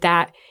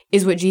That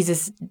is what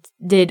Jesus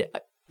did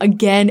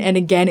again and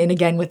again and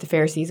again with the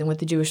Pharisees and with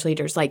the Jewish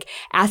leaders, like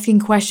asking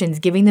questions,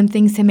 giving them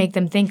things to make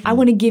them think. I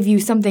want to give you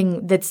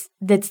something that's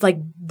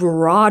like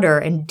broader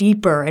and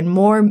deeper and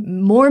more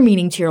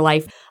meaning to your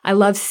life. I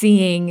love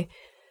seeing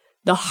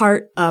the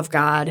heart of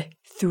God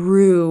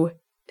through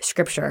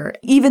Scripture.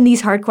 Even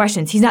these hard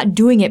questions, he's not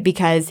doing it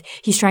because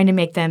he's trying to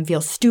make them feel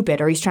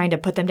stupid or he's trying to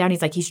put them down.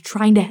 He's like, he's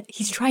trying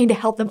to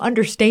help them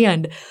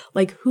understand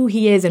like who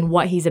he is and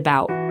what he's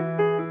about.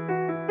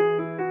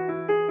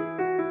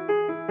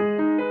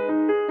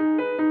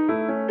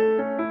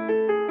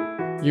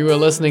 You are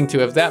listening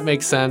to If That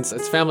Makes Sense.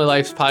 It's Family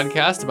Life's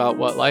podcast about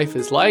what life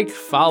is like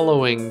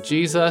following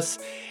Jesus.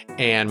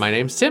 And my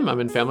name's Tim. I'm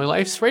in Family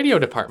Life's radio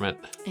department.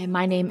 And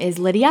my name is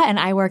Lydia, and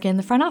I work in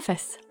the front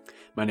office.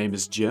 My name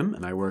is Jim,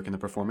 and I work in the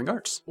performing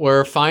arts.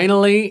 We're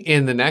finally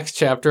in the next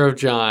chapter of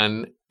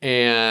John,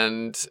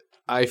 and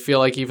I feel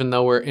like even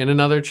though we're in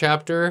another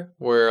chapter,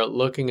 we're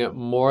looking at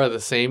more of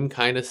the same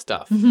kind of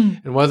stuff.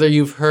 Mm-hmm. And whether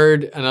you've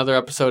heard another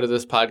episode of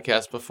this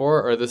podcast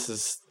before or this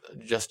is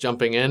just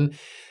jumping in,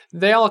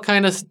 they all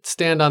kind of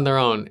stand on their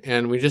own,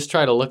 and we just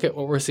try to look at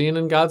what we're seeing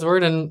in God's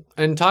Word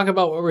and talk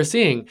about what we're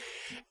seeing.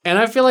 And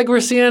I feel like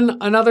we're seeing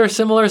another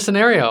similar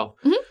scenario.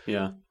 Mm-hmm.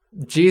 Yeah.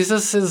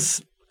 Jesus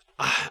is,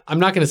 I'm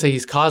not going to say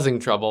he's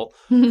causing trouble,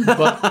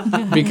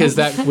 but because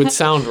that would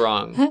sound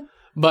wrong.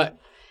 But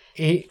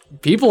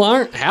people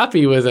aren't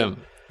happy with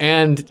him,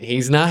 and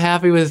he's not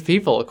happy with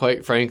people,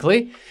 quite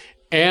frankly.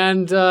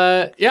 And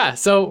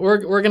so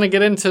we're going to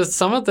get into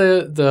some of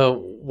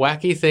the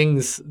wacky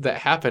things that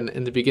happen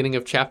in the beginning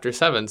of chapter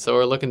 7. So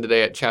we're looking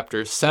today at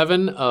chapter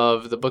 7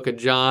 of the book of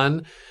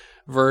John,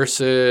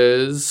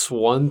 verses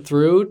 1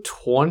 through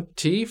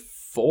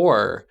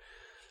 24.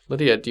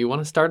 Lydia, do you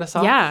want to start us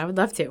off? Yeah, I would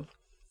love to.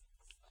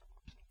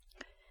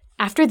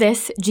 After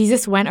this,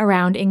 Jesus went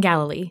around in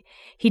Galilee.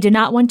 He did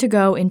not want to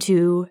go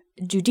into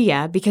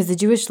Judea because the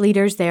Jewish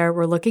leaders there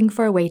were looking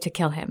for a way to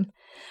kill him.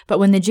 But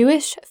when the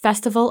Jewish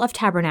festival of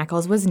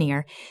tabernacles was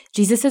near,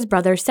 Jesus'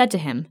 brothers said to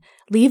him,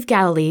 "Leave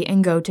Galilee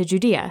and go to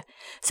Judea,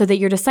 so that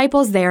your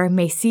disciples there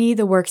may see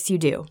the works you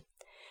do.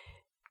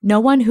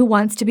 No one who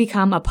wants to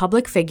become a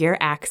public figure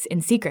acts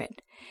in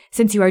secret.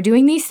 Since you are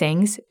doing these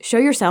things, show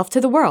yourself to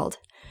the world."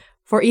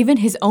 For even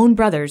his own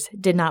brothers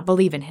did not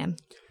believe in him.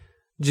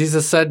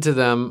 Jesus said to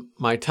them,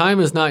 "My time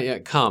is not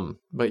yet come,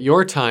 but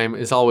your time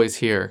is always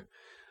here.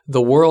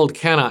 The world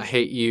cannot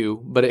hate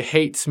you, but it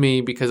hates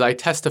me because I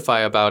testify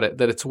about it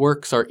that its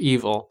works are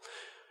evil.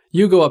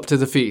 You go up to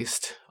the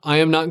feast. I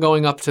am not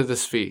going up to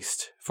this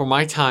feast, for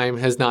my time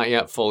has not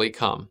yet fully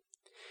come."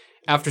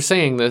 After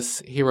saying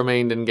this, he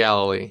remained in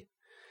Galilee.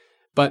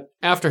 But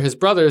after his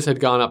brothers had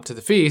gone up to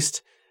the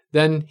feast,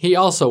 then he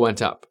also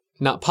went up,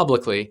 not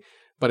publicly,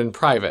 but in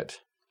private.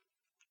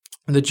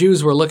 The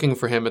Jews were looking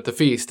for him at the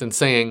feast and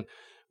saying,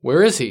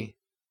 "Where is he?"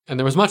 And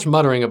there was much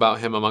muttering about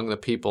him among the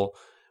people,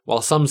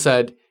 while some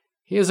said,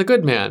 "He is a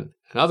good man,"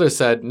 and others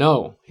said,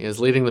 "No, he is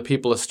leading the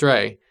people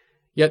astray."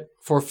 Yet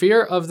for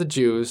fear of the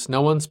Jews,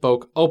 no one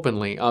spoke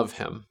openly of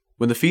him.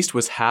 When the feast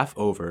was half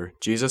over,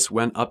 Jesus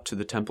went up to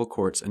the temple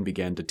courts and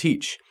began to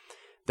teach.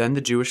 Then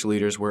the Jewish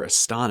leaders were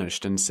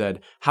astonished and said,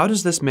 "How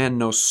does this man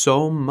know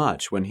so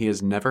much when he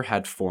has never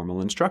had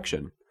formal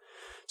instruction?"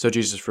 So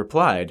Jesus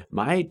replied,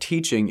 "My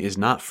teaching is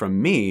not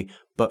from me,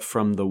 but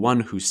from the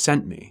one who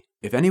sent me.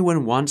 If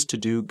anyone wants to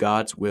do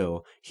God's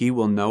will, he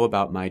will know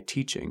about my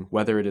teaching,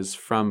 whether it is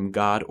from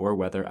God or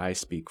whether I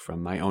speak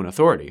from my own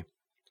authority.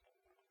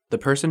 The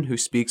person who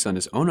speaks on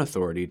his own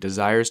authority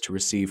desires to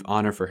receive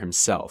honor for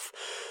himself.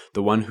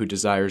 The one who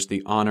desires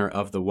the honor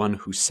of the one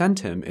who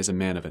sent him is a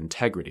man of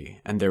integrity,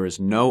 and there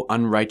is no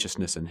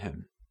unrighteousness in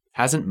him.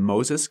 Hasn't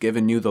Moses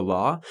given you the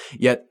law?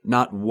 Yet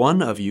not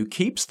one of you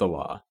keeps the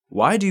law.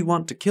 Why do you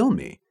want to kill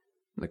me?"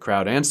 The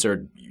crowd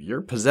answered,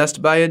 "You're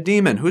possessed by a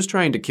demon. Who's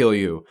trying to kill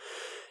you?"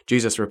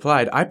 Jesus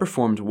replied, "I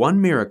performed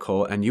one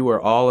miracle, and you are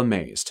all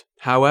amazed.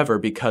 However,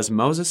 because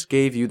Moses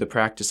gave you the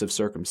practice of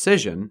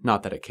circumcision,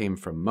 not that it came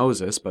from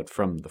Moses, but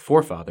from the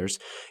forefathers,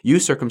 you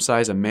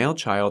circumcise a male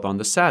child on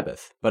the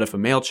Sabbath. But if a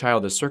male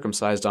child is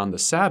circumcised on the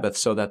Sabbath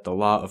so that the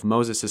law of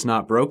Moses is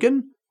not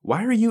broken,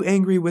 why are you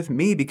angry with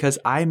me because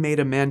I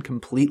made a man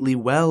completely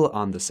well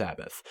on the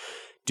Sabbath?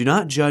 Do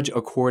not judge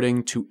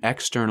according to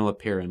external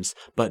appearance,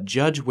 but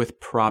judge with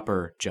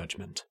proper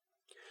judgment."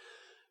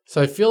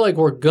 So I feel like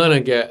we're going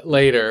to get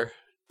later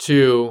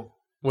to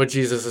what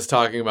Jesus is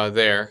talking about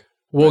there.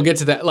 We'll get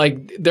to that.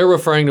 Like, they're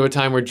referring to a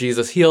time where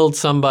Jesus healed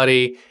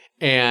somebody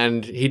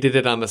and he did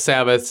it on the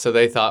Sabbath. So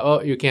they thought,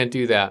 oh, you can't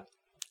do that.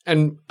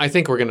 And I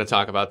think we're going to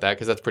talk about that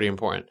because that's pretty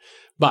important.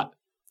 But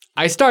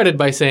I started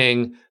by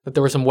saying that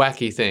there were some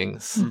wacky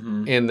things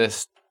in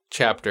this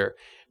chapter.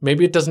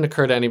 Maybe it doesn't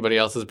occur to anybody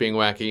else as being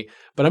wacky,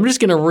 but I'm just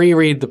going to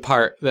reread the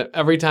part that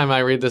every time I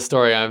read this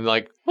story, I'm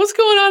like, what's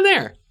going on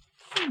there?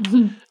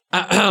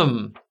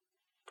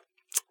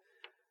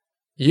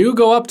 You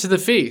go up to the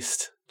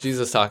feast.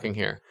 Jesus talking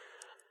here.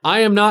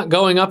 I am not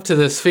going up to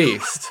this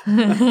feast.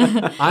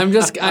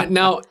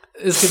 Now,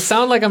 this could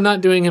sound like I'm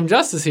not doing him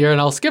justice here, and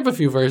I'll skip a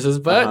few verses,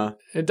 but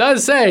it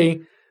does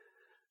say,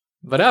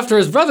 But after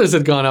his brothers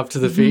had gone up to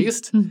the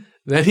feast,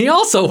 then he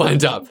also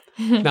went up.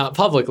 Not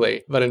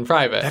publicly, but in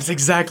private. That's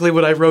exactly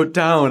what I wrote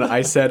down.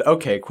 I said,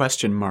 okay,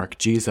 question mark.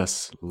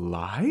 Jesus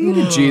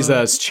lied?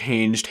 Jesus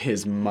changed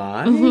his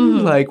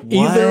mind? Like,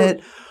 what?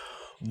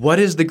 What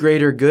is the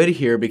greater good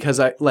here? Because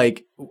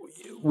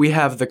we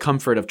have the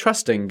comfort of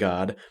trusting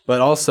God,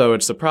 but also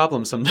it's a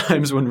problem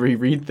sometimes when we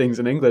read things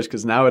in English,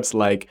 because now it's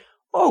like,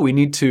 oh, we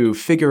need to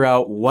figure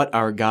out what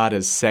our God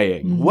is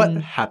saying. What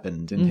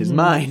happened in his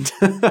mind?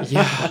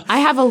 Yeah. I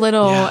have a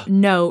little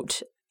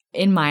note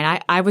in mine.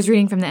 I was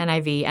reading from the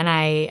NIV,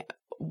 and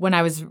when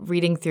I was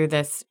reading through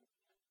this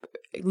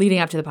leading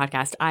up to the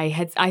podcast,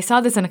 I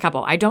saw this in a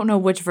couple. I don't know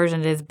which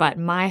version it is, but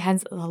mine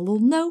has a little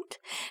note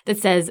that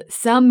says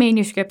some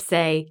manuscripts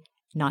say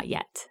not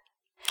yet.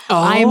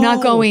 Oh. I'm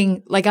not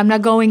going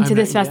to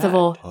this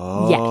festival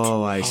yet.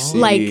 Oh, I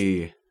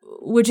see.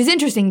 Which is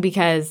interesting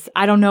because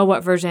I don't know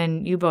what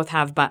version you both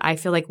have, but I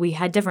feel like we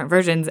had different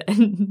versions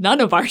and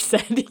none of ours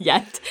said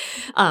yet.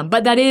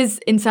 But that is,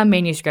 in some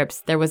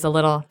manuscripts, there was a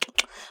little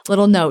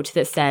note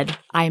that said,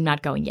 I am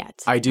not going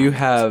yet. I do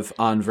have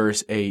on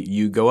verse 8,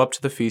 you go up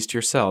to the feast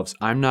yourselves.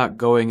 I'm not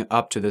going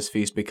up to this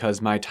feast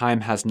because my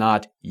time has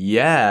not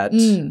yet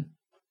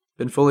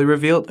been fully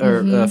revealed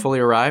or fully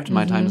arrived.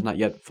 My time is not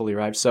yet fully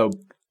arrived. So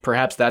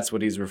perhaps that's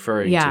what he's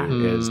referring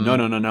to is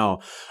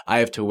no. I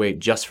have to wait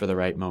just for the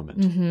right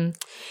moment.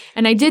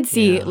 And I did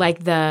see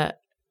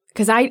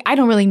because I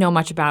don't really know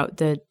much about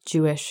the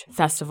Jewish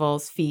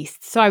festivals,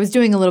 feasts. So I was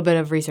doing a little bit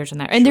of research on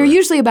that. And they're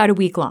usually about a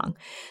week long.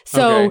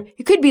 So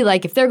it could be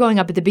like if they're going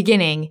up at the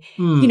beginning,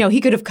 he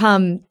could have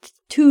come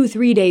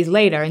 2-3 days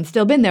later and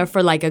still been there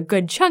for like a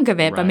good chunk of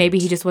it, but maybe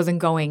he just wasn't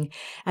going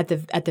at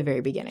the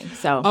very beginning.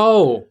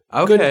 So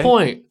good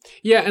point.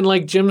 Yeah, and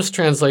like Jim's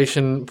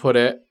translation put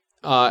it,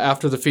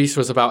 after the feast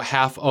was about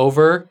half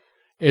over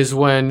is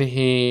when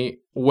he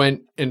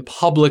went and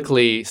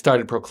publicly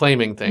started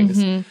proclaiming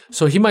things.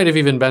 So he might have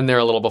even been there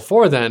a little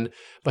before then,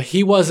 but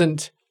he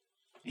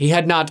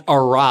had not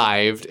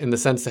arrived in the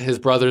sense that his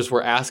brothers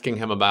were asking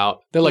him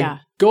about. They're like,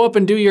 go up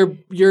and do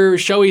your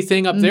showy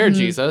thing up there,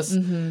 Jesus,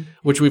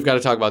 which we've got to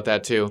talk about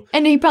that too.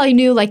 And he probably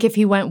knew like if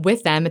he went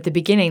with them at the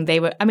beginning, they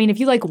would, if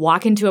you like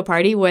walk into a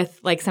party with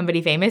like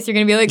somebody famous, you're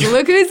going to be like,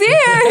 look who's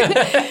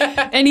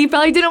here. And he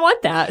probably didn't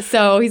want that.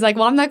 So he's like,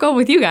 well, I'm not going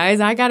with you guys.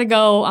 I got to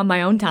go on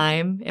my own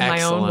time in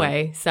my own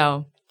way.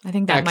 So I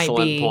think that might be.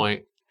 Excellent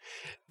point.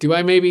 Do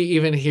I maybe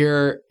even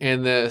hear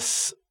in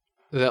this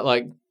that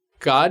like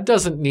God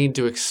doesn't need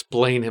to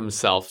explain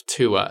himself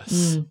to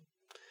us?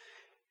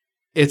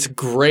 It's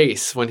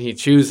grace when he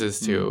chooses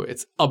to.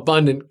 It's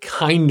abundant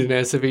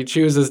kindness if he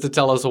chooses to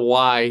tell us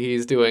why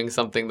he's doing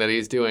something that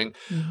he's doing.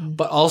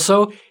 But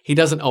also, he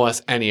doesn't owe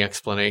us any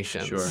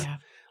explanations. Sure. Yeah.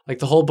 Like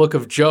the whole book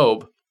of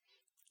Job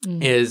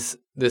is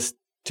this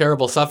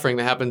terrible suffering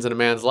that happens in a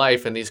man's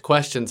life and these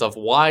questions of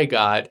why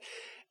God.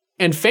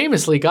 And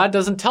famously, God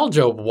doesn't tell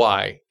Job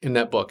why in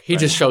that book. He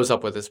just shows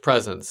up with his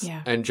presence.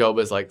 Yeah. And Job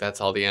is like,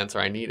 that's all the answer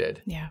I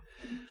needed. Yeah.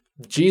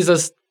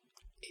 Jesus,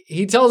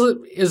 he tells it,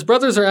 his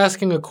brothers are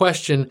asking a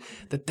question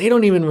that they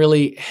don't even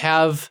really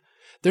have.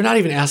 They're not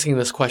even asking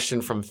this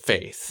question from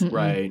faith.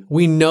 Right.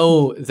 We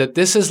know that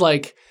this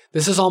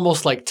is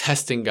almost like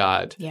testing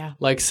God. Yeah.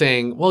 Like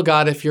saying, well,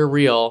 God, if you're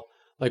real,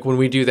 like when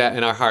we do that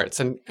in our hearts.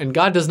 And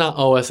God does not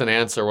owe us an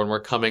answer when we're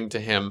coming to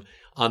him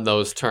on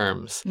those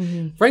terms.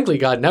 Frankly,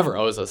 God never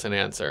owes us an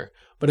answer,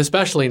 but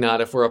especially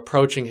not if we're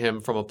approaching him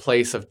from a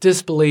place of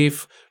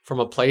disbelief, from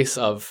a place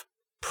of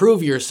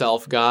prove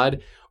yourself,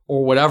 God,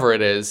 or whatever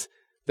it is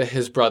that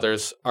his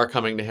brothers are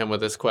coming to him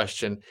with this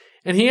question.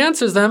 And he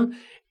answers them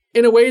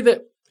in a way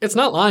that it's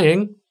not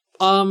lying,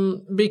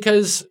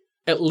 because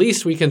at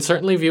least we can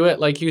certainly view it,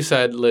 like you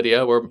said,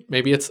 Lydia, where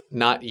maybe it's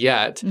not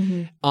yet.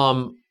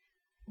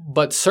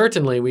 But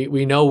certainly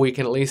we know we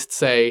can at least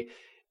say,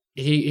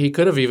 he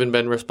could have even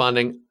been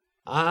responding,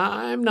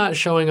 I'm not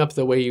showing up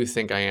the way you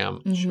think I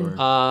am. Sure.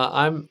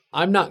 I'm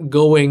not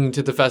going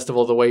to the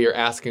festival the way you're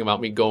asking about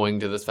me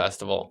going to this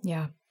festival.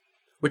 Yeah.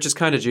 Which is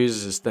kind of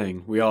Jesus'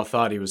 thing. We all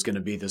thought he was going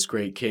to be this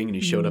great king, and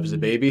he showed up as a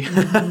baby.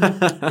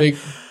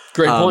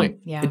 Great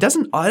point. Yeah.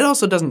 It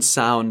also doesn't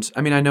sound,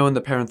 I know in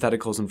the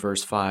parentheticals in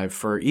verse 5,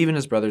 for even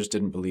his brothers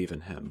didn't believe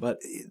in him, but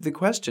the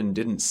question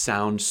didn't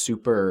sound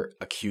super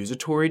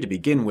accusatory to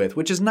begin with,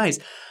 which is nice.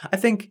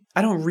 I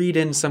don't read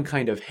in some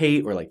kind of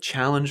hate or like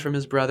challenge from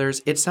his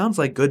brothers. It sounds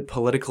like good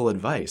political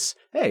advice.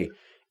 Hey,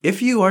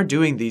 if you are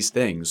doing these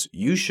things,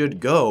 you should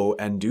go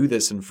and do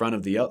this in front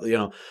of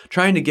the,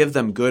 trying to give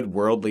them good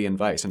worldly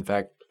advice. In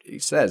fact, he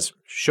says,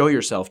 show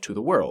yourself to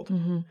the world.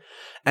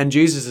 And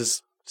Jesus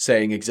is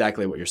saying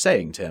exactly what you're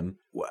saying, Tim.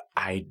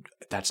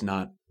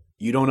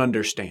 You don't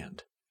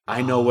understand.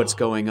 I know what's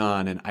going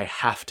on, and I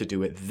have to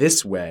do it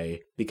this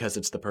way because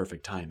it's the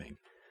perfect timing.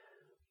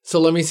 So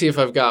let me see if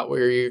I've got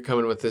where you're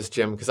coming with this,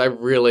 Jim, because I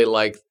really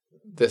like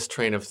this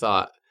train of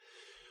thought.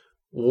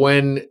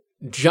 When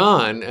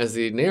John, as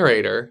the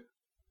narrator,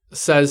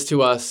 says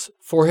to us,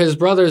 for his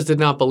brothers did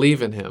not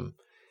believe in him,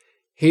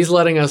 he's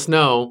letting us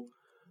know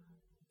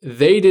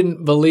they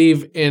didn't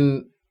believe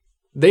in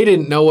They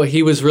didn't know what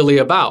he was really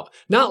about.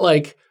 Not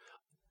like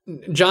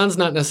John's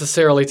not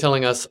necessarily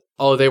telling us,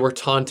 oh, they were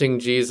taunting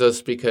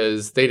Jesus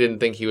because they didn't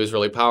think he was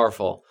really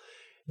powerful.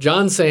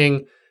 John's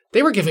saying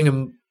they were giving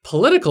him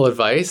political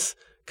advice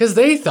because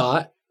they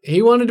thought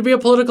he wanted to be a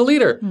political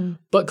leader.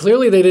 But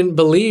clearly they didn't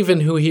believe in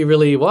who he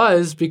really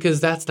was because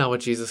that's not what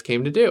Jesus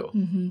came to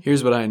do.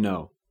 Here's what I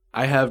know.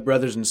 I have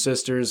brothers and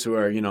sisters who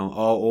are,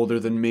 all older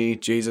than me.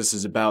 Jesus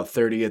is about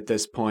 30 at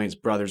this point. His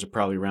brothers are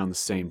probably around the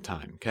same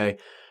time, okay?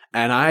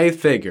 And I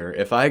figure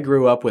if I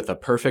grew up with a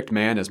perfect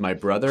man as my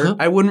brother,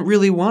 I wouldn't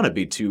really want to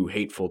be too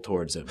hateful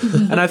towards him.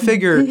 And I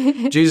figure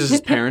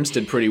Jesus' parents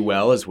did pretty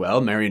well as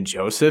well, Mary and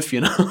Joseph,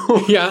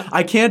 Yeah.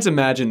 I can't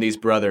imagine these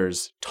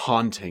brothers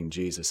taunting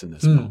Jesus in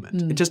this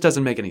moment. It just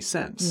doesn't make any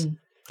sense.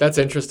 That's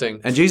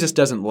interesting. And Jesus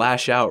doesn't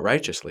lash out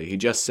righteously. He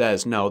just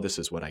says, no, this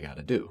is what I got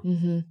to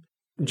do.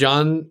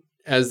 John,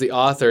 as the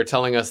author,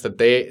 telling us that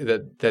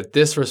that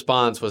this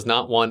response was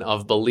not one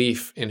of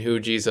belief in who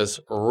Jesus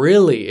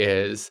really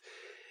is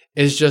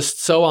just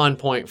so on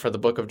point for the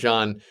book of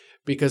John,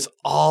 because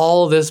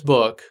all this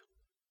book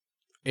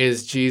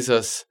is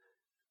Jesus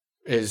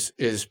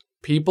is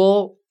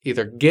people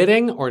either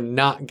getting or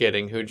not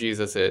getting who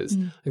Jesus is.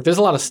 Like, there's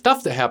a lot of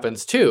stuff that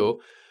happens too,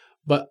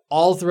 but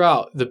all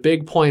throughout the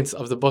big points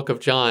of the book of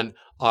John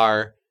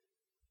are,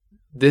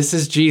 this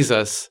is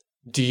Jesus.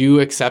 Do you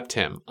accept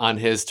him on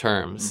his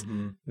terms?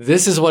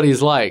 This is what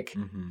he's like.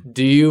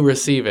 Do you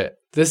receive it?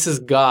 This is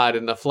God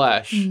in the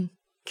flesh.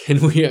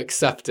 Can we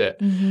accept it?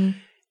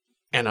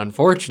 And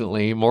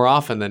unfortunately, more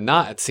often than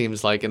not, it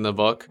seems like in the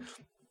book,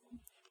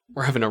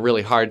 we're having a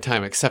really hard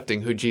time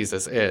accepting who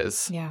Jesus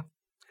is. Yeah.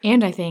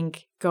 And I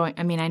think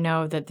I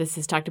know that this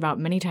is talked about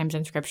many times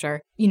in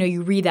Scripture.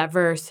 You read that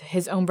verse,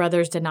 his own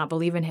brothers did not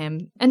believe in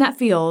him. And that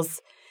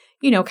feels,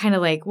 kind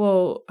of like,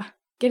 well,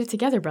 get it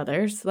together,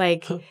 brothers.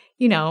 Like,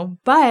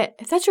 but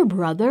if that's your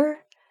brother,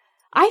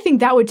 I think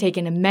that would take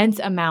an immense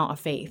amount of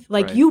faith.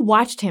 Like, Right. You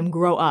watched him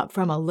grow up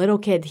from a little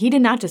kid. He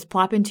did not just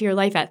plop into your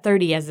life at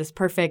 30 as this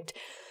perfect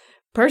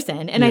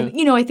person. And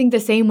I think the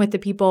same with the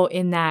people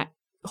in that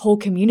whole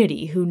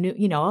community who knew,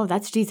 oh,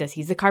 that's Jesus.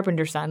 He's the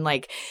carpenter's son.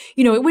 Like,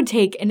 it would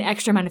take an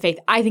extra amount of faith.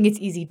 I think it's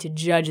easy to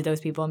judge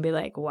those people and be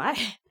like, what?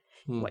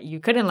 What, you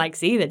couldn't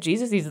see that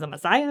Jesus is the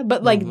Messiah?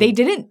 But they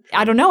didn't,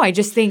 I don't know. I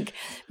just think,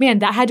 man,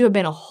 that had to have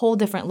been a whole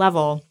different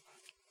level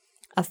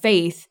of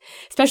faith,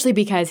 especially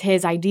because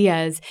his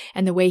ideas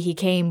and the way he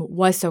came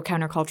was so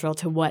countercultural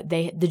to what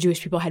the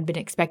Jewish people had been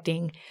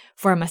expecting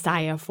for a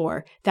Messiah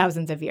for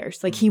thousands of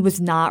years. Like, he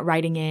was not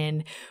riding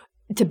in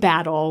to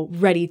battle,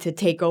 ready to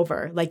take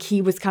over. Like,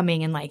 he was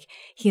coming and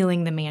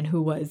healing the man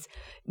who was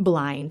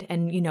blind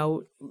and,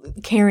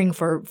 caring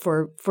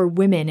for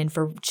women and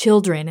for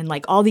children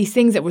and all these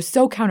things that was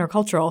so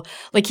countercultural.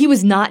 Like, he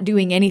was not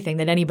doing anything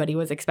that anybody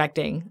was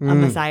expecting a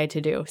Messiah to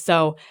do.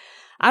 So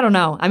I don't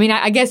know. I mean,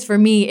 I guess for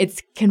me,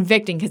 it's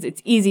convicting because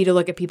it's easy to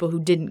look at people who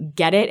didn't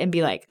get it and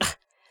be like,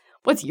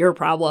 what's your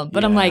problem?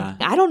 But I'm like,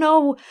 I don't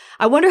know.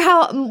 I wonder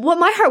what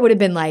my heart would have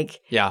been like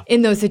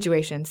in those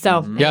situations. So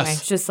anyway,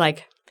 it's just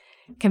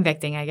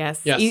convicting, I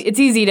guess. Yes. It's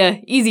easy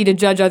to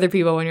judge other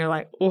people when you're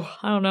like, oh,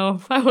 I don't know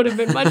if I would have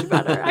been much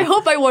better. I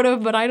hope I would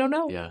have, but I don't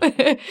know.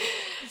 Yeah.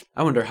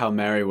 I wonder how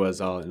Mary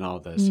was in all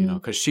this,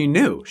 because she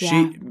knew.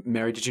 Yeah.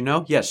 Mary, did you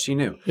know? Yes, she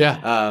knew.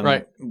 Yeah,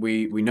 right.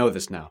 We know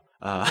this now.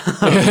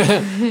 I've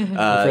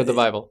read the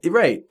Bible.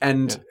 Right.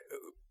 And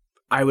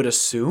I would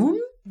assume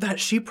that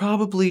she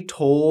probably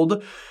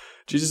told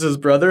Jesus'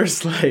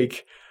 brothers,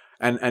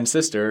 and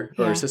sister,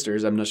 or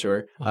sisters, I'm not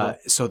sure.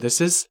 So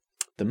this is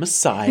the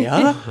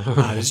Messiah.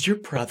 This is your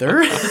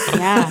brother.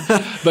 Yeah.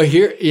 But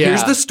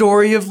here's the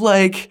story of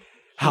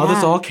how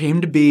this all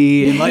came to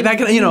be. And that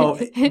kind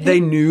of, they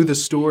knew the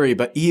story.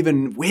 But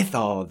even with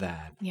all of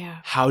that,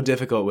 how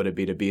difficult would it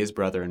be to be his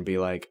brother and be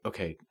like,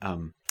 okay,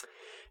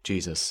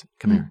 Jesus,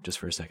 come here just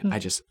for a second.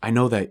 I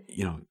know that,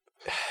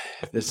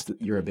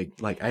 you're a big,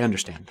 I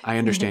understand. I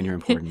understand you're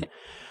important.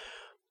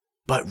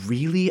 But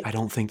really, I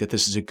don't think that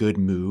this is a good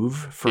move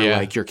for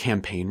your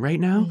campaign right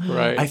now.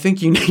 Right. I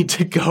think you need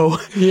to go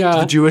to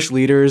the Jewish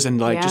leaders and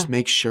just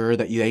make sure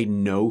that they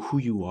know who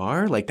you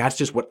are. That's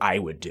just what I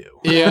would do.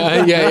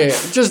 Yeah.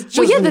 Just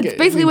that's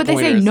basically what they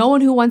say. No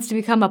one who wants to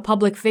become a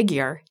public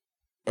figure.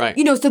 Right.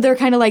 So they're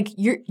kind of like,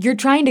 you're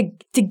trying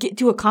to get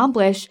to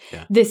accomplish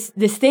this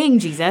thing,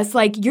 Jesus.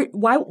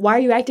 Why are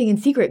you acting in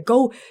secret?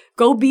 Go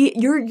be,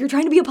 you're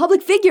trying to be a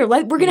public figure.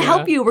 We're going to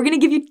help you. We're going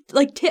to give you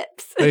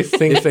tips. They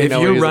think they know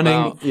what he's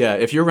about.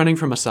 If you're running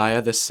for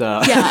Messiah, this you're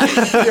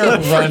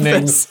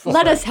running.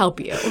 Let us help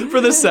you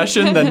for this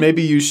session. Then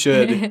maybe you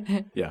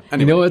should. Yeah. Anyway.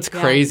 You know what's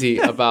crazy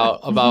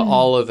about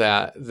all of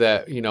that?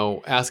 That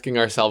asking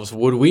ourselves,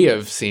 would we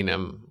have seen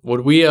him?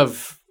 Would we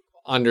have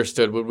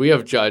understood? Would we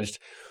have judged?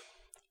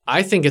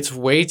 I think it's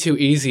way too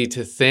easy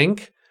to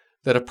think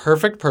that a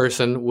perfect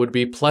person would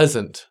be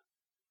pleasant.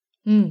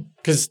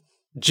 Because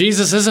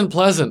Jesus isn't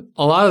pleasant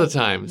a lot of the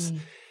times.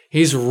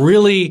 He's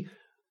really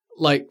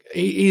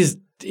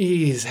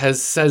he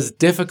says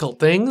difficult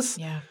things.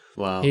 Yeah.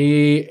 Wow.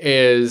 He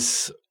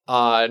is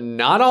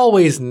not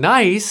always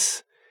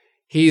nice.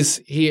 He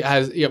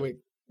has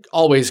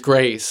always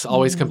grace,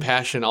 always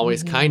compassion,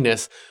 always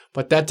kindness,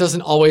 but that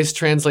doesn't always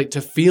translate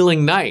to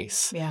feeling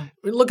nice. Yeah.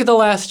 Look at the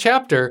last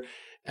chapter.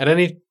 At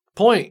any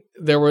point,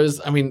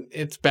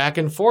 it's back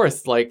and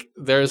forth. Like,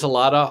 there's a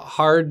lot of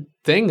hard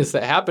things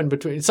that happen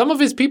between some of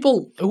his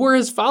people who were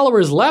his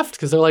followers left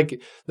because they're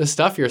like, the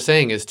stuff you're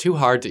saying is too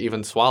hard to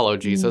even swallow,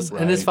 Jesus.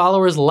 And his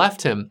followers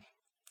left him.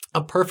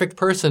 A perfect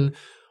person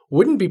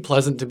wouldn't be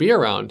pleasant to be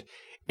around.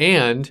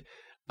 And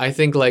I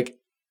think, like,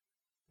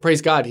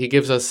 praise God, he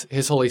gives us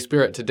his Holy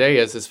Spirit today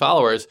as his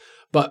followers.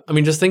 But I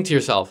mean, just think to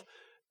yourself,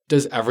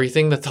 does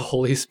everything that the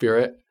Holy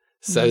Spirit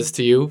says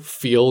to you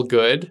feel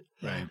good?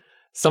 Right.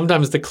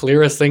 Sometimes the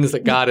clearest things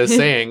that God is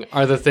saying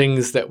are the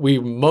things that we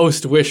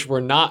most wish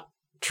were not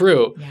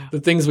true. Yeah.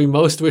 The things we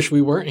most wish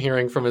we weren't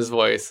hearing from his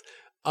voice.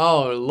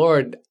 Oh,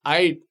 Lord,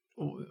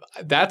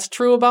 that's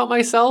true about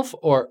myself?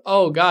 Or,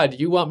 oh, God,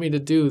 you want me to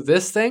do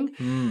this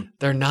thing?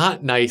 They're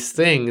not nice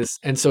things.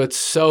 And so it's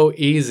so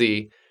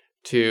easy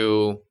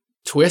to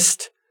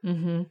twist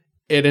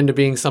it into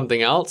being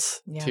something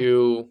else,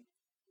 to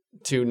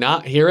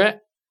not hear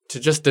it,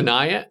 to just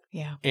deny it.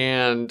 Yeah.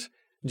 And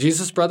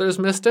Jesus' brothers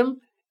missed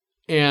him.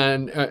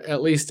 And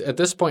at least at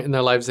this point in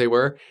their lives, they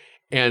were.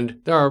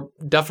 And there are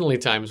definitely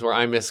times where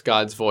I miss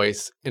God's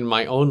voice in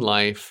my own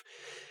life,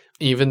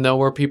 even though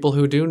we're people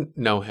who do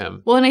know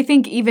him. Well, and I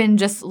think even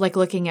just like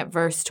looking at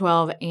verse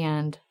 12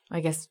 and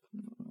I guess,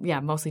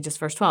 mostly just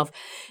verse 12,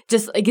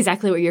 just like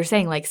exactly what you're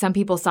saying. Like, some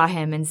people saw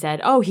him and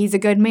said, oh, he's a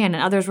good man.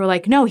 And others were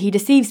like, no, he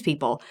deceives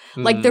people.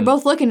 Like, they're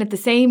both looking at the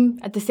same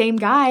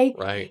guy.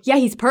 Right. Yeah,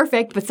 he's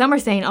perfect. But some are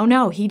saying, oh,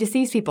 no, he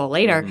deceives people.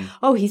 Later,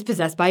 oh, he's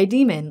possessed by a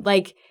demon.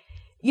 Like,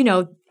 you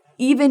know,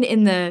 even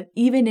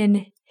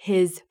in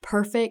his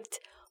perfect,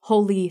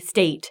 holy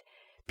state,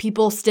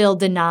 people still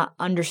did not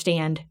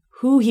understand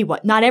who he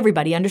was. Not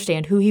everybody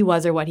understand who he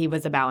was or what he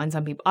was about. And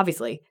some people,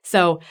 obviously.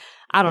 So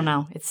I don't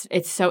know.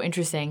 It's so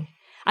interesting.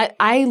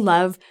 I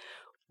love,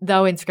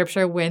 though, in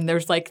scripture when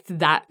there's like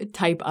that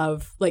type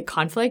of like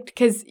conflict,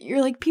 because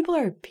you're like, people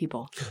are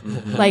people.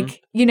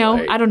 Like, you know,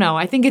 Right. I don't know.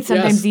 I think it's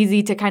sometimes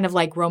easy to kind of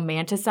like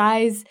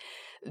romanticize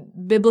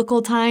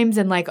biblical times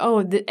and like,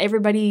 oh,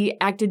 everybody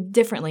acted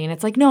differently. And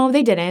it's like, no,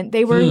 they didn't.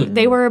 They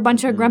were a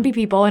bunch of grumpy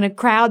people in a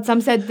crowd. Some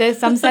said this,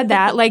 some said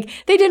that. Like,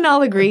 they didn't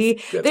all agree.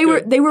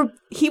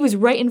 He was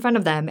right in front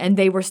of them and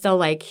they were still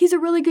like, he's a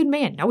really good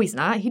man. No, he's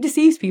not. He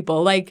deceives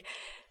people. Like,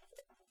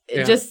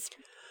 it's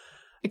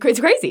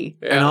crazy.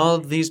 Yeah. And all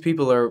of these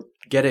people are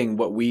getting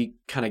what we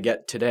kind of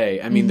get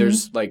today. I mean,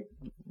 there's like,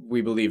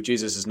 we believe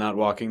Jesus is not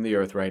walking the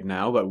earth right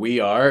now, but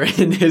we are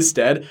in his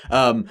stead.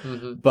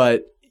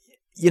 But,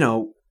 you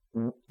know,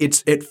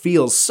 it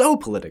feels so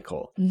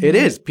political. It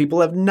is.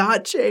 People have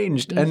not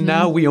changed. And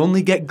now we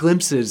only get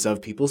glimpses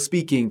of people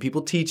speaking,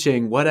 people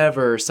teaching,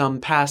 whatever, some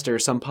pastor,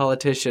 some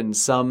politician,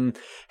 some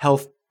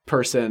health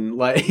person,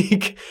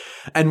 like,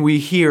 and we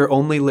hear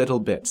only little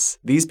bits.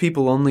 These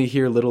people only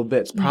hear little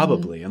bits,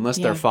 probably, unless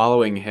they're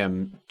following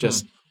him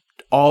just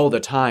all the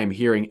time,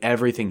 hearing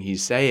everything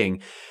he's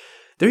saying.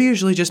 They're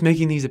usually just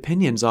making these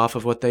opinions off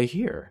of what they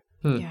hear.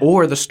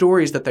 Or the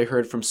stories that they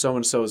heard from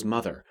so-and-so's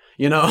mother.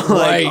 You know,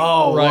 like,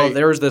 well,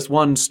 there's this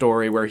one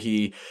story where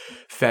he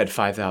fed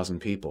 5,000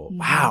 people.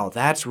 Wow,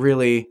 that's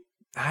really,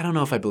 I don't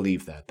know if I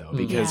believe that, though,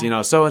 because, you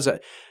know, so-and-so,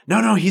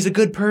 no, he's a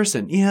good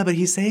person. Yeah, but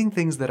he's saying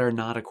things that are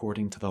not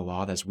according to the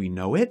law as we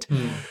know it,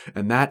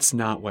 and that's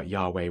not what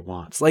Yahweh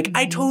wants. Like,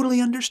 I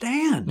totally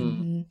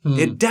understand.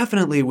 It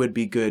definitely would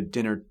be good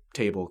dinner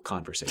table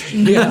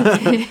conversation.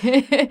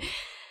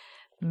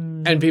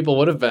 And people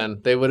would have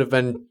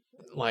been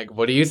like,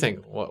 what do you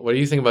think? What do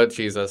you think about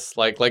Jesus?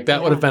 Like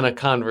that would have been a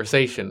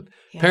conversation.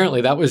 Apparently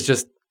that was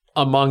just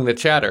among the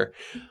chatter,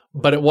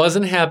 but it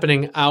wasn't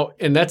happening out.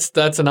 And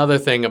that's another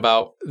thing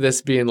about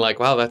this being like,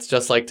 wow, that's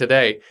just like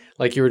today.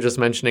 Like you were just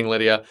mentioning,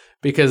 Lydia,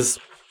 because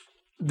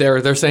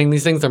they're saying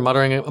these things, they're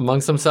muttering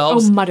amongst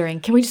themselves. Oh, muttering.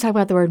 Can we just talk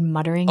about the word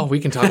muttering? Oh,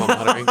 we can talk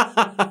about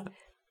muttering.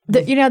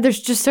 You know, there's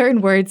just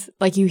certain words,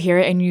 like you hear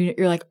it and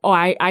you're like, oh,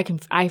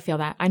 I feel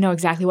that. I know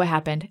exactly what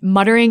happened.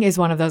 Muttering is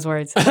one of those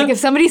words. Like if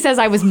somebody says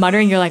I was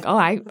muttering, you're like, oh,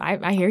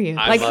 I hear you.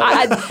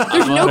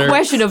 There's no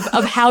question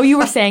of how you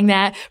were saying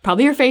that.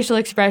 Probably your facial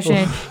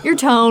expression, your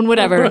tone,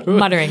 whatever.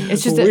 Muttering.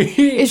 It's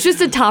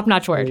just a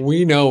top-notch word.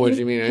 We know what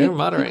you mean. You're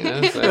muttering.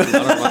 Anyway,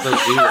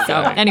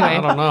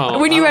 I don't know.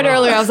 When you read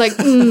earlier, I was like,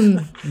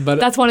 but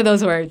that's one of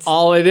those words.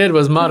 All I did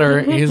was mutter,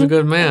 he's a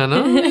good man.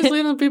 Oh, he's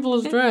leading people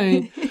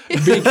astray.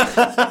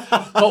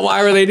 But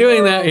why were they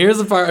doing that? Here's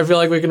the part I feel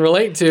like we can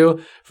relate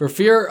to. For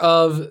fear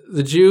of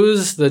the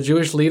Jews, the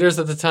Jewish leaders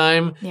at the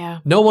time,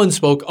 no one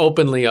spoke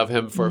openly of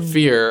him for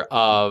fear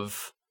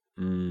of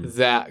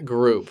that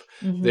group,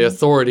 the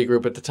authority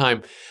group at the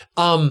time.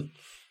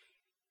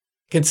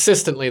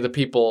 Consistently, the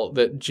people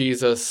that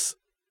Jesus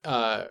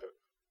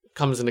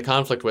comes into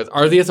conflict with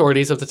are the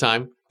authorities of the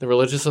time, the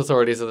religious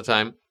authorities of the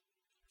time.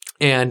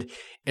 And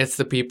it's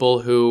the people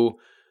who,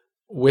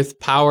 with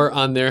power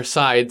on their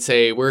side,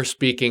 say, we're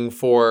speaking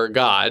for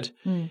God.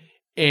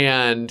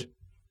 And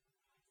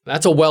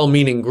that's a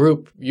well-meaning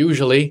group,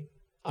 usually.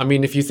 I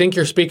mean, if you think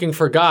you're speaking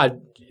for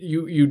God,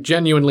 you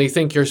genuinely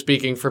think you're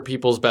speaking for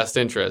people's best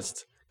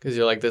interest because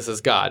you're like, this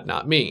is God,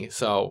 not me.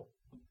 So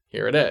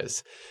here it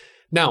is.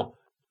 Now,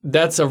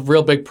 that's a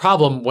real big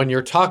problem when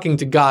you're talking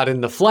to God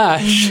in the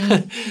flesh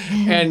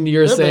and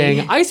you're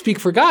saying, I speak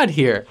for God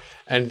here.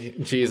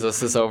 And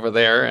Jesus is over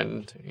there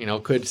and,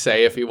 could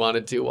say if he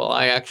wanted to, well,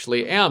 I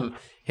actually am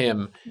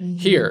him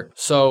here.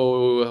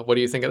 So what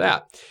do you think of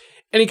that?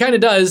 And he kind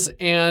of does,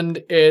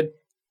 and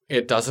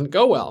it doesn't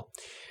go well.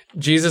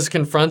 Jesus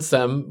confronts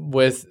them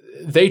with,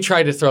 they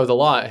try to throw the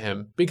law at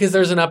him because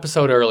there's an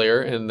episode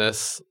earlier in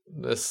this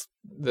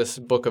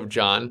book of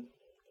John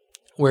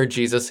where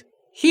Jesus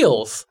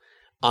heals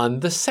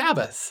on the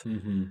Sabbath.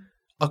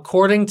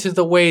 According to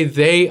the way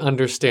they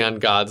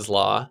understand God's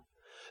law,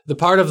 the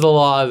part of the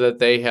law that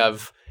they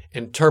have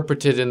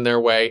interpreted in their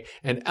way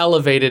and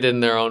elevated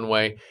in their own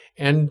way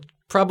and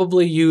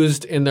probably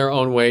used in their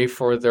own way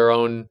for their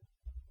own,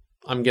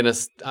 I'm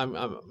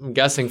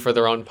guessing for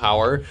their own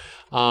power,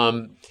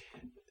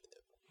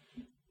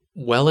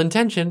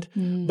 well-intentioned,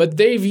 but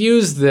they've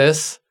used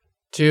this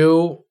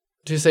to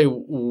say,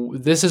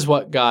 this is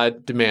what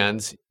God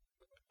demands.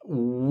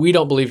 We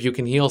don't believe you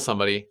can heal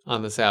somebody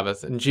on the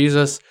Sabbath. And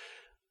Jesus,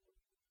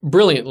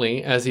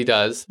 brilliantly, as he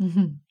does,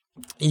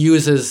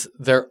 uses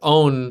their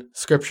own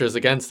scriptures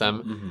against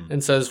them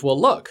and says, well,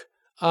 look,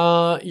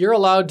 you're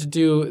allowed to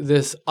do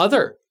this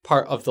other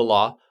part of the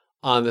law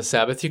on the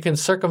Sabbath. You can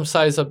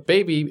circumcise a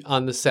baby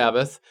on the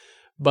Sabbath,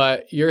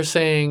 but you're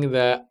saying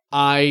that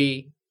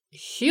I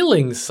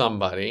healing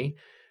somebody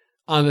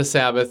on the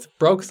Sabbath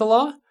broke the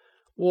law?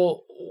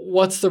 Well,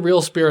 what's the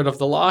real spirit of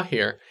the law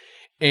here?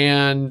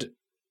 And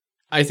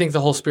I think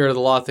the whole spirit of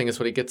the law thing is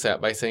what he gets at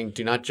by saying,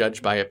 do not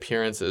judge by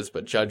appearances,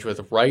 but judge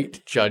with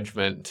right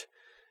judgment.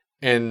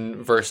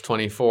 In verse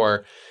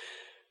 24,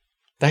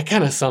 that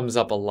kind of sums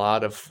up a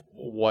lot of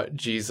what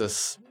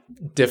Jesus'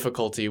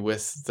 difficulty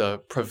with the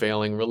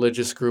prevailing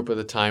religious group of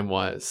the time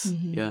was.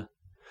 Yeah.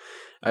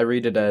 I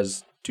read it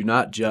as, do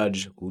not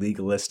judge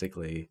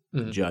legalistically,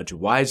 judge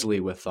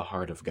wisely with the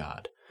heart of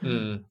God.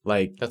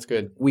 Like, that's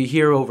good. We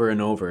hear over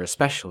and over,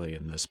 especially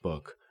in this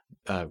book,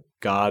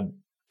 God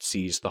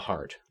sees the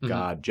heart.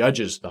 God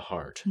judges the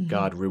heart.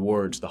 God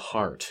rewards the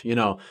heart.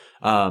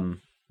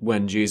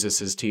 When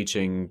Jesus is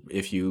teaching,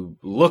 if you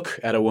look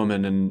at a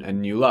woman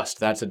and you lust,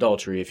 that's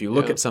adultery. If you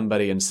look at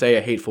somebody and say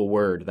a hateful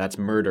word, that's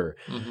murder.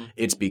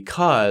 It's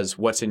because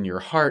what's in your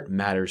heart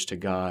matters to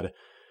God.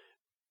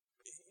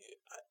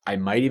 I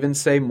might even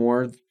say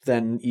more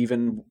than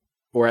even,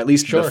 or at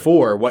least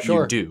before what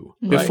you do.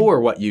 Before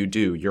what you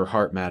do, your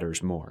heart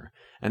matters more.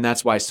 And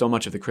that's why so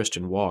much of the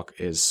Christian walk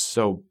is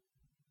so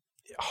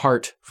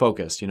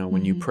heart-focused.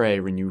 When you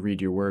pray, when you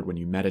read your word, when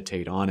you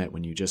meditate on it,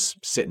 when you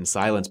just sit in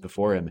silence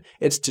before him,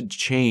 it's to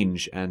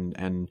change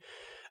and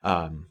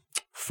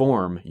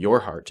form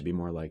your heart to be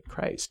more like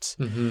Christ's.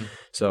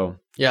 So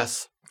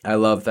yes, I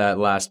love that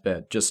last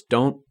bit. Just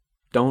don't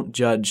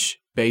judge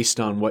based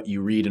on what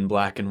you read in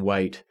black and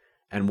white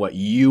and what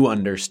you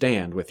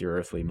understand with your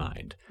earthly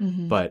mind,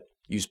 but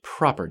use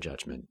proper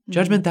judgment.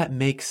 Judgment that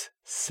makes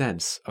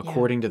sense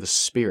according to the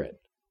Spirit.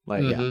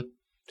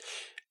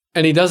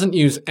 And he doesn't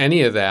use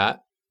any of that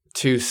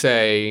to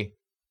say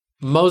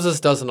Moses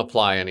doesn't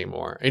apply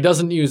anymore. He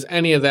doesn't use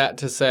any of that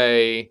to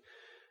say,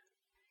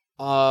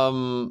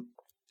 you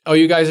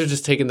guys are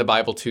just taking the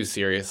Bible too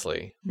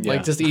seriously.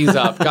 Like, just ease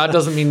up. God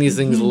doesn't mean these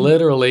things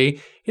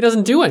literally. He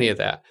doesn't do any of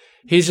that.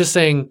 He's just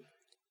saying,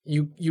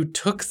 you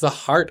took the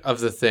heart of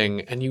the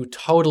thing and you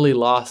totally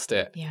lost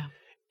it. Yeah.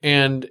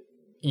 And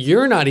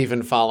you're not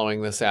even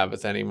following the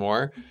Sabbath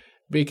anymore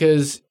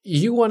because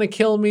you want to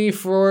kill me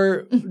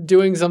for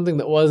doing something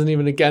that wasn't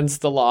even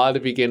against the law to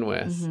begin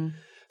with.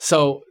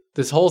 So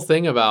this whole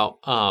thing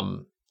about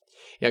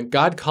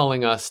God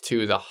calling us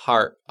to the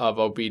heart of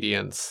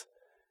obedience,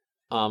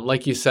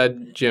 like you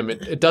said, Jim,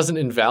 it doesn't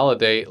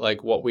invalidate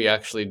like what we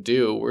actually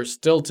do. We're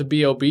still to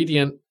be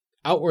obedient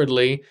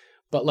outwardly,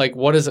 but like,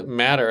 what does it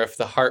matter if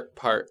the heart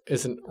part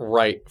isn't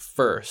right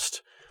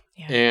first?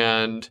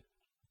 And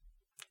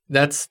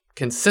that's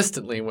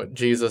consistently what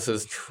Jesus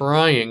is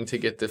trying to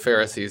get the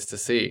Pharisees to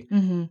see.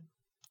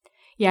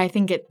 Yeah, I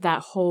think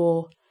that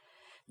whole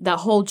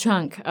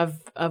chunk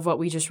of what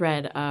we just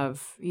read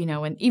of,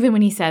 and even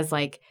when he says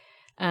like,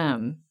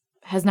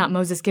 has not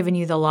Moses given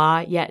you the law,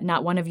 yet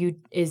not one of you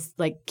is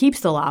like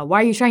keeps the law?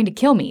 Why are you trying to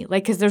kill me?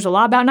 Like, because there's a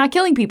law about not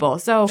killing people.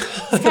 So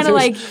it's kind of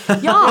like,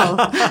 y'all,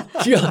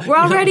 we're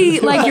already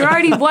like, you're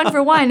already 1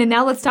 for 1. And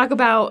now let's talk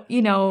about,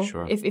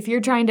 if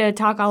you're trying to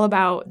talk all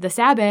about the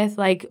Sabbath,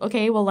 like,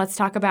 okay, well, let's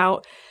talk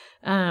about,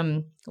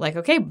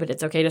 okay, but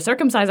it's okay to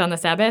circumcise on the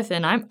Sabbath.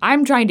 And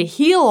I'm trying to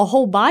heal a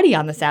whole body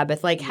on the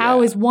Sabbath. Like,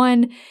 how is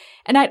one,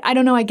 and I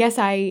don't know, I guess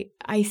I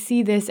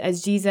see this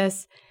as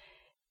Jesus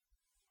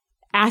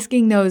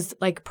asking those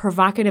like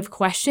provocative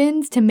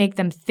questions to make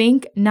them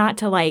think, not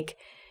to like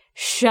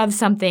shove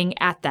something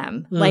at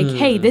them. Like,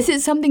 hey, this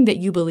is something that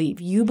you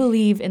believe. You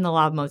believe in the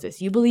law of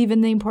Moses. You believe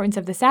in the importance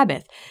of the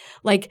Sabbath.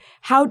 Like,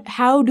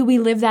 how do we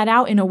live that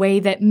out in a way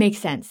that makes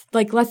sense?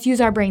 Like, let's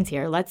use our brains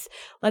here. Let's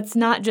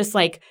not just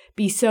like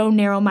be so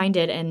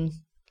narrow-minded and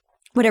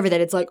whatever that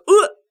it's like,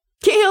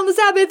 can't heal on the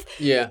Sabbath.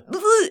 Yeah.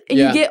 And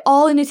you get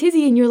all in a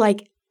tizzy and you're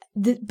like,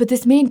 but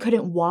this man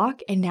couldn't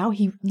walk and now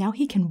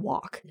he can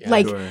walk. Yeah,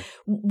 like, sure.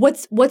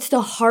 what's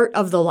the heart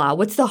of the law?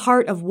 What's the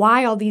heart of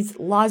why all these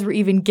laws were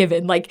even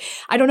given? Like,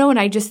 I don't know. And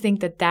I just think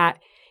that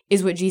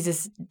is what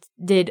Jesus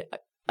did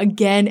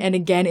again and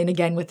again and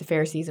again with the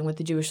Pharisees and with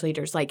the Jewish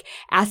leaders, like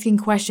asking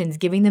questions,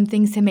 giving them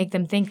things to make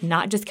them think,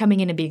 not just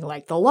coming in and being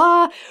like, the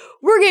law,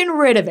 we're getting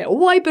rid of it,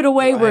 wipe it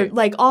away. Right. We're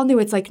like all new.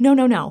 It's like,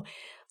 no.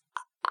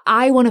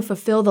 I want to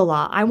fulfill the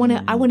law. I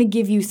want to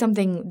give you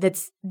something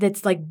that's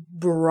like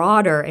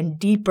broader and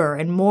deeper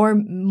and more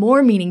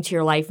meaning to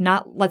your life.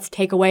 Not let's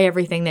take away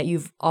everything that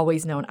you've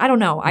always known. I don't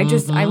know. I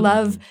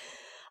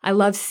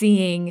love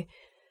seeing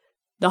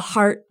the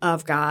heart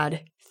of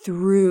God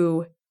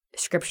through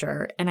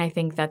Scripture, and I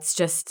think that's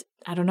just,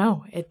 I don't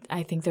know.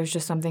 I think there's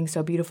just something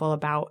so beautiful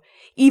about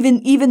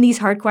even these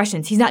hard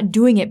questions. He's not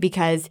doing it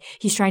because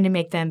he's trying to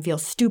make them feel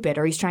stupid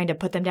or he's trying to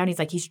put them down. He's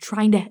like, he's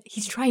trying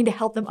to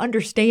help them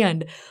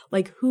understand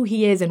like who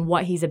he is and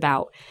what he's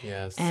about.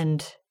 Yes.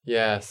 And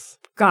yes.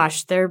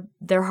 Gosh, they're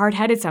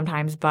hard-headed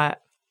sometimes,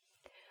 but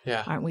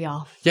yeah, aren't we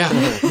all? Yeah.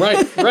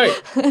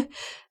 Right.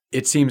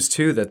 It seems,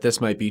 too, that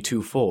this might be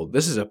twofold.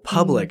 This is a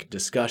public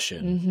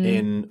discussion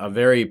in a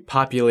very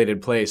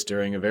populated place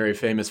during a very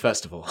famous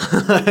festival,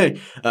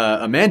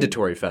 a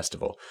mandatory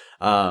festival.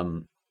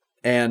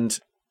 And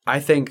I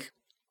think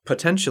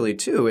potentially,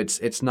 too,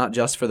 it's not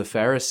just for the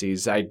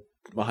Pharisees. I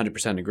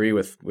 100% agree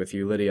with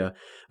you, Lydia.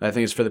 I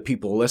think it's for the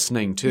people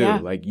listening, too. Yeah.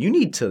 Like, you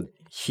need to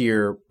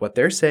hear what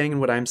they're saying and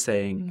what I'm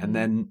saying, and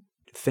then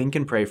think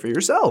and pray for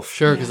yourself.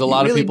 Sure, because a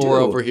lot of really people do. were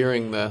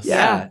overhearing this.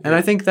 Yeah. And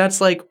I think that's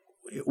like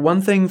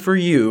one thing for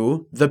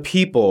you, the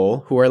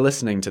people who are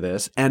listening to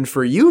this, and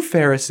for you,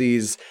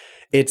 Pharisees,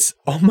 it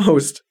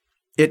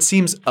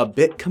seems a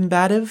bit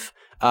combative,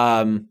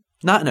 not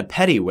in a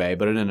petty way,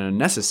 but in a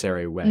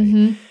necessary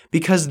way,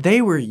 because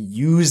they were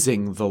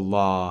using the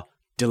law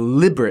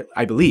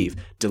deliberately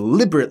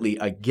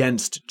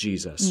against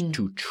Jesus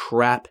to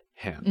trap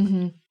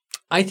him.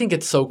 I think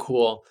it's so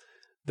cool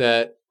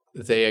that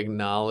they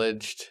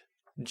acknowledged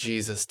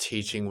Jesus'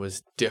 teaching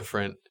was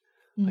different.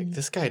 Like,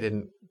 this guy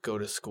didn't go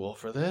to school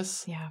for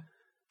this. Yeah.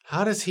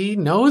 How does he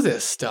know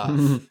this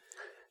stuff?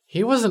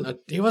 He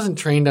wasn't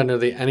trained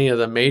under any of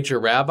the major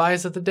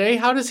rabbis of the day.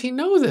 How does he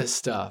know this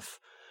stuff?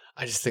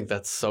 I just think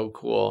that's so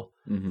cool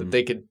that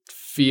they could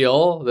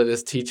feel that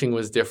his teaching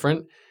was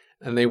different,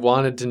 and they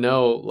wanted to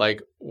know,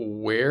 like,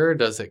 where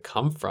does it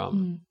come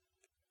from?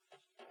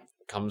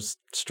 It comes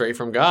straight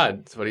from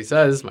God. That's what he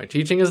says. My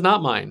teaching is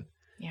not mine,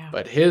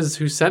 but his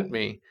who sent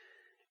me.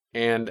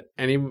 And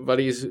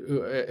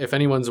if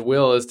anyone's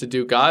will is to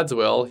do God's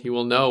will, he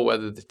will know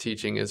whether the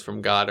teaching is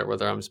from God or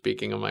whether I'm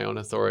speaking on my own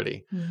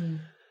authority.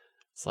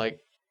 It's like,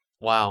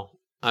 wow,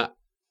 I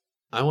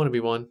want to be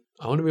one.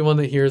 I want to be one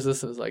that hears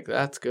this and is like,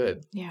 that's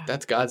good. Yeah.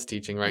 That's God's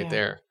teaching right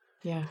there.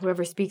 Yeah.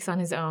 Whoever speaks on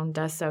his own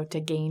does so to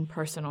gain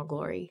personal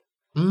glory.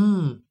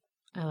 I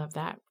love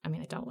that. I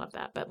mean, I don't love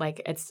that, but like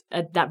it's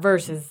that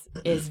verse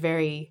is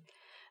very,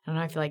 I don't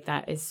know, I feel like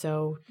that is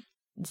so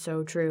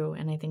true.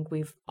 And I think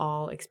we've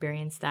all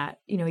experienced that,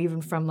 even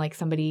from like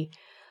somebody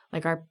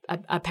like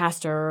a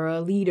pastor or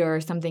a leader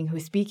or something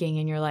who's speaking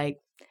and you're like,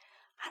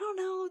 I don't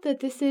know that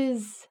this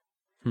is,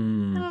 I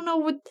don't know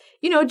what,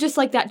 just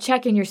like that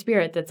check in your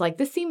spirit that's like,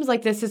 this seems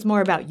like this is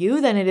more about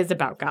you than it is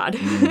about God.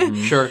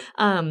 Sure.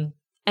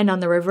 And on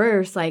the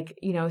reverse, like,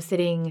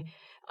 sitting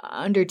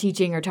under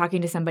teaching or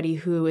talking to somebody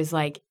who is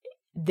like,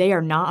 they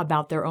are not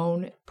about their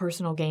own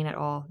personal gain at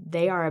all.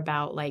 They are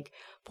about like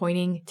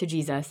pointing to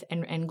Jesus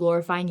and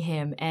glorifying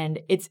him. And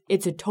it's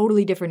a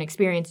totally different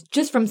experience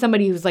just from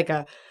somebody who's like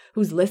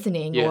who's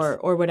listening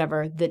or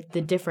whatever,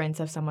 the difference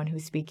of someone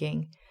who's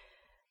speaking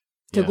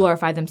to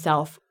glorify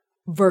themselves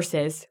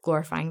versus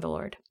glorifying the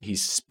Lord.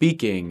 He's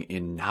speaking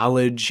in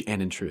knowledge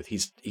and in truth.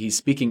 He's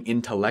speaking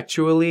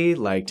intellectually,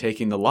 like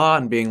taking the law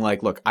and being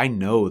like, look, I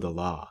know the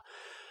law.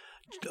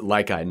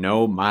 Like I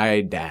know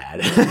my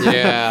dad.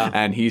 Yeah.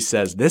 And he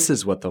says, this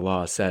is what the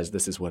law says.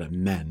 This is what it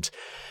meant.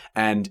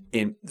 And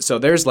so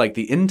there's like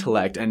the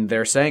intellect, and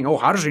they're saying, oh,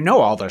 how does he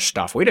know all this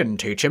stuff? We didn't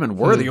teach him, and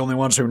we're the only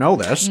ones who know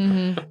this.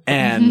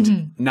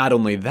 And not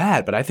only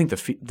that, but I think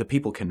the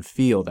people can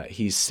feel that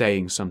he's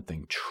saying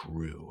something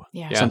true,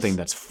 something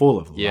that's full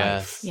of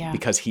life,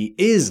 because he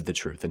is the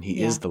truth and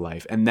he is the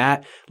life. And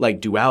that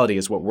like duality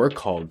is what we're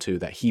called to,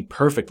 that he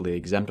perfectly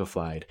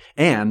exemplified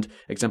and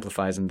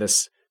exemplifies in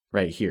this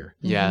right here,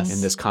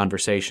 in this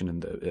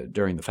conversation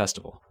during the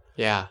festival.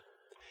 Yeah.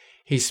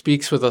 He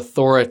speaks with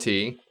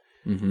authority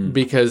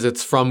because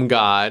it's from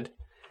God.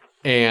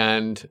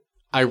 And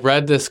I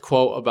read this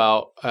quote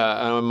about,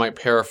 I might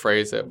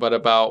paraphrase it, but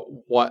about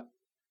what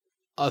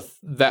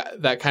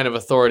that kind of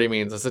authority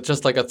means. Is it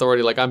just like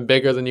authority, like I'm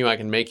bigger than you, I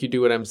can make you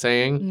do what I'm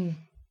saying?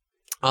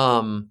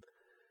 I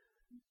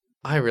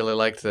really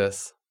liked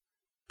this.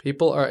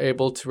 People are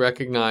able to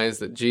recognize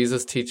that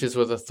Jesus teaches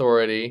with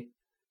authority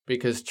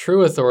because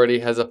true authority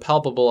has a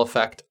palpable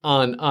effect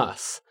on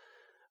us.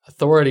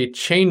 Authority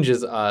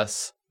changes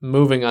us,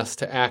 moving us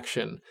to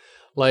action.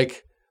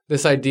 Like,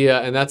 this idea,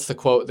 and that's the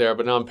quote there,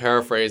 but now I'm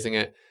paraphrasing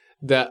it,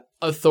 that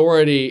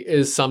authority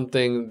is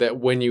something that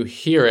when you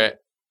hear it,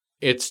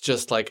 it's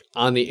just like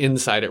on the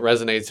inside, it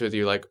resonates with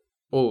you like,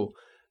 oh,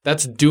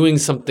 that's doing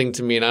something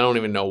to me and I don't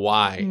even know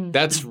why.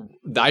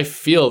 I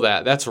feel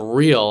that. That's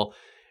real.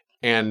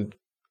 And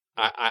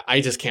I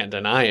just can't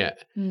deny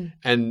it.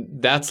 And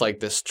that's like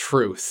this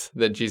truth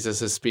that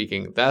Jesus is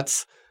speaking.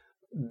 That's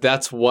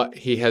what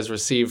he has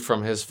received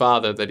from his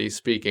Father that he's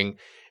speaking.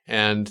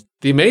 And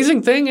the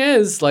amazing thing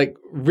is, like,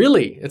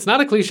 really, it's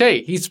not a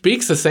cliche. He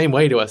speaks the same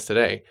way to us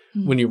today.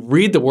 When you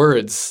read the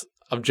words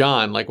of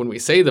John, like when we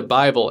say the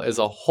Bible is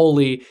a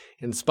holy,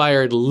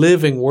 inspired,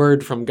 living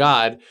word from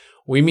God,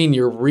 we mean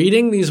you're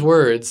reading these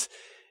words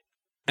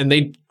and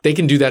they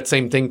can do that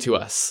same thing to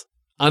us.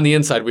 On the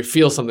inside, we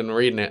feel something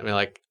reading it and we're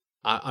like,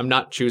 I'm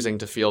not choosing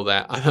to feel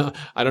that.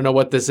 I don't know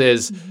what this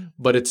is,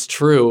 but it's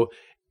true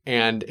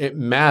and it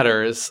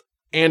matters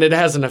and it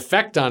has an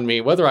effect on me,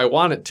 whether I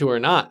want it to or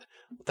not.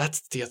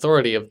 That's the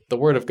authority of the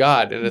Word of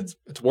God, and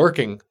it's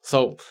working.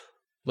 So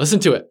listen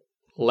to it.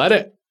 Let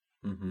it.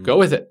 Go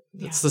with it.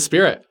 It's the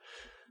Spirit.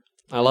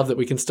 I love that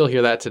we can still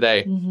hear that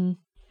today.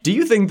 Do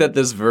you think that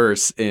this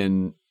verse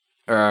in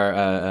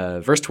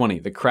verse 20,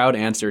 the crowd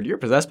answered, "You're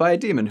possessed by a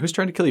demon. Who's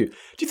trying to kill you?"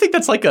 Do you think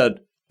that's like a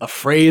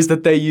phrase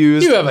that they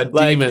use? You have a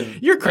demon.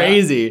 You're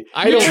crazy.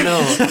 I don't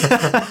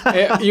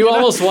know. You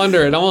almost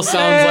wonder. It almost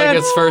sounds like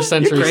it's first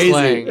century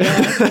slang.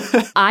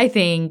 I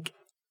think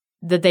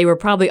that they were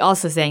probably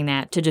also saying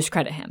that to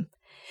discredit him.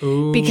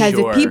 Ooh, because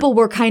if people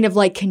were kind of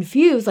like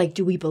confused, like,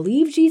 do we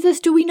believe Jesus?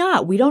 Do we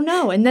not? We don't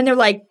know. And then they're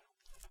like,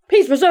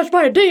 he's possessed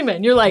by a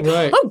demon. You're like,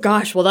 oh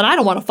gosh, well then I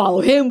don't want to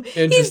follow him.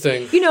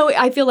 Interesting.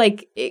 I feel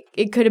like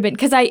it could have been,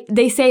 because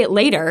they say it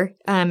later.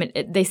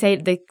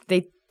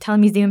 They tell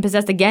him he's demon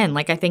possessed again,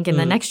 like I think in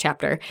the next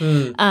chapter.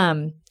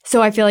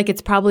 So I feel like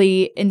it's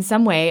probably in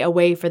some way a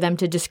way for them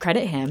to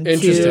discredit him to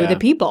the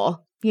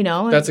people,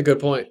 That's a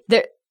good point.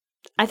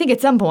 I think at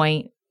some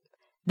point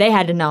they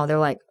had to know. They're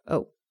like,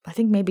 oh, I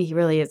think maybe he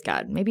really is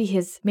God. Maybe he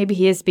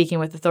is speaking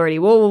with authority.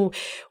 Well,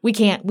 we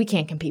can't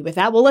compete with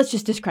that. Well, let's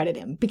just discredit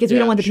him because we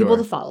don't want the people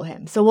to follow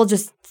him. So we'll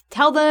just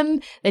tell them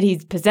that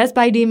he's possessed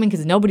by a demon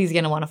because nobody's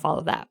going to want to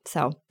follow that.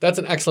 So that's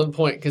an excellent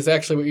point because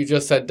actually what you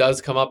just said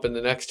does come up in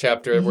the next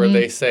chapter where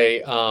they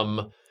say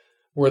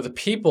where the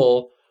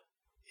people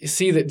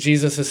see that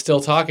Jesus is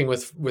still talking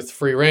with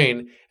free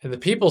reign, and the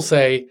people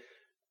say,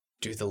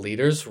 do the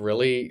leaders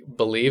really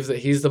believe that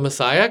he's the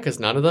Messiah? Because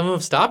none of them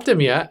have stopped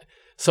him yet.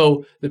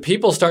 So the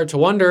people start to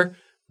wonder,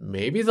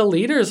 maybe the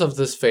leaders of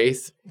this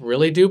faith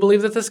really do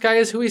believe that this guy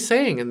is who he's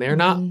saying, and they're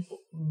not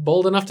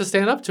bold enough to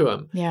stand up to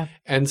him. Yeah.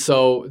 And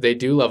so they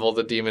do level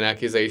the demon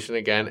accusation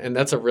again. And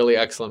that's a really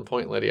excellent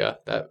point, Lydia.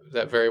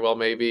 That very well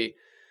may be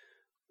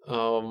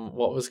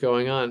what was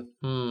going on.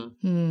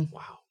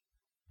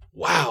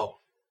 Wow.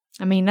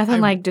 I mean, nothing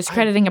like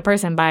discrediting a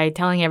person by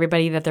telling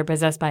everybody that they're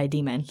possessed by a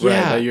demon.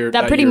 Yeah.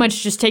 That pretty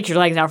much just takes your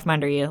legs out from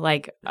under you.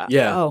 Like,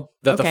 the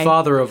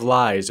father of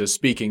lies is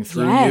speaking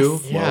through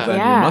you. Well, then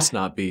you must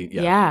not be.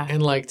 Yeah.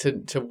 And like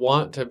to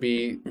want to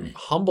be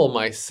humble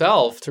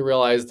myself, to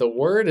realize the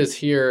word is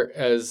here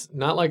as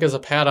not like as a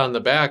pat on the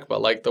back,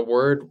 but like the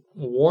word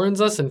warns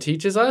us and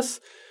teaches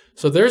us.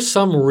 So there's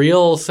some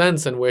real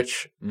sense in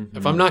which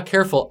if I'm not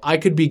careful, I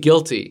could be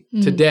guilty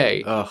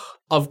today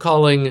of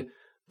calling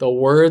the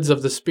words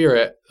of the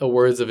Spirit, the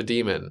words of a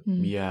demon.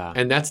 Yeah.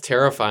 And that's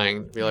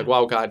terrifying. Be like,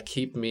 wow, God,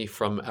 keep me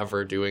from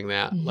ever doing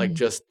that. Like,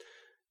 just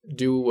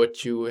do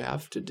what you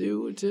have to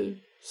do to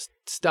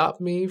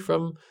stop me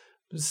from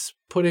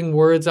putting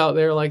words out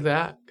there like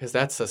that. Because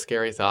that's a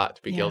scary thought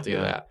to be guilty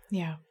of that.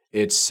 Yeah.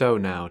 It's so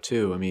now,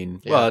 too. I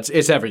mean, well,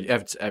 it's every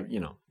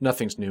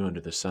nothing's new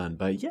under the sun.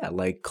 But yeah,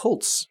 like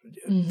cults.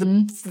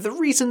 The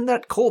reason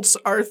that cults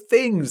are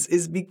things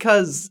is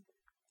because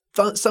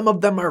some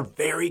of them are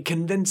very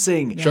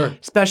convincing. Sure.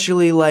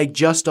 Especially like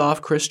just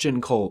off Christian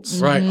cults.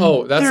 Right.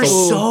 Oh, they're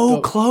so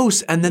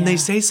close. And then they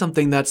say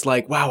something that's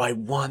like, wow, I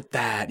want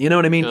that. You know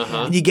what I mean?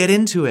 And you get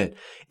into it.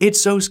 It's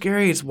so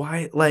scary. It's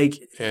why,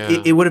 like,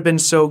 it would have been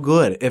so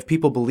good if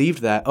people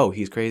believed that, oh,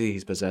 he's crazy,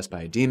 he's possessed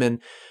by a demon.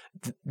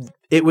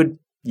 It would,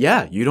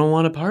 you don't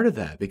want a part of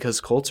that because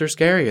cults are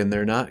scary and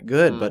they're not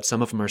good, but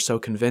some of them are so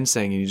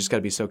convincing and you just got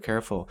to be so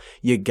careful.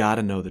 You got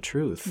to know the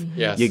truth.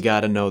 Yes. You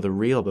got to know the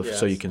real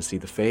so you can see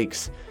the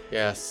fakes.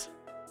 Yes.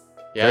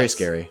 Very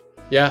scary.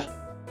 Yeah.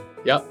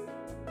 Yep.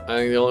 I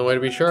think the only way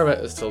to be sure of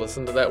it is to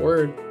listen to that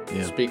word.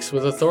 It speaks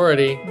with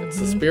authority. It's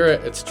the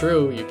Spirit. It's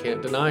true. You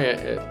can't deny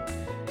it.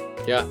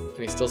 And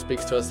he still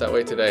speaks to us that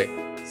way today.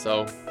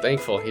 So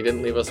thankful he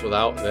didn't leave us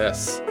without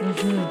this.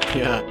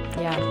 Yeah.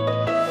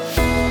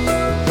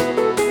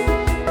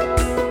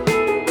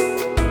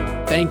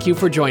 Thank you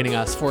for joining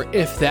us for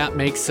If That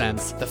Makes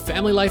Sense, the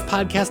family life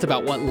podcast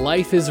about what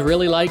life is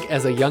really like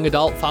as a young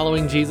adult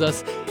following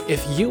Jesus.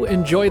 If you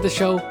enjoy the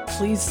show,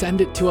 please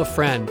send it to a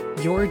friend.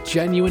 Your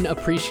genuine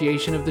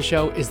appreciation of the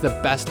show is the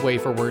best way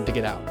for word to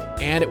get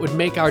out. And it would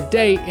make our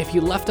day if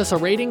you left us a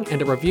rating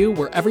and a review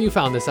wherever you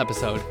found this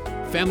episode.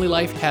 Family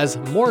Life has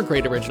more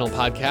great original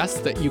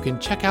podcasts that you can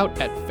check out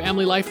at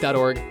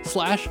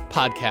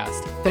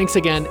familylife.org/podcast. Thanks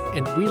again,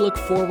 and we look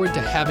forward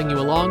to having you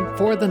along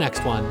for the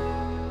next one.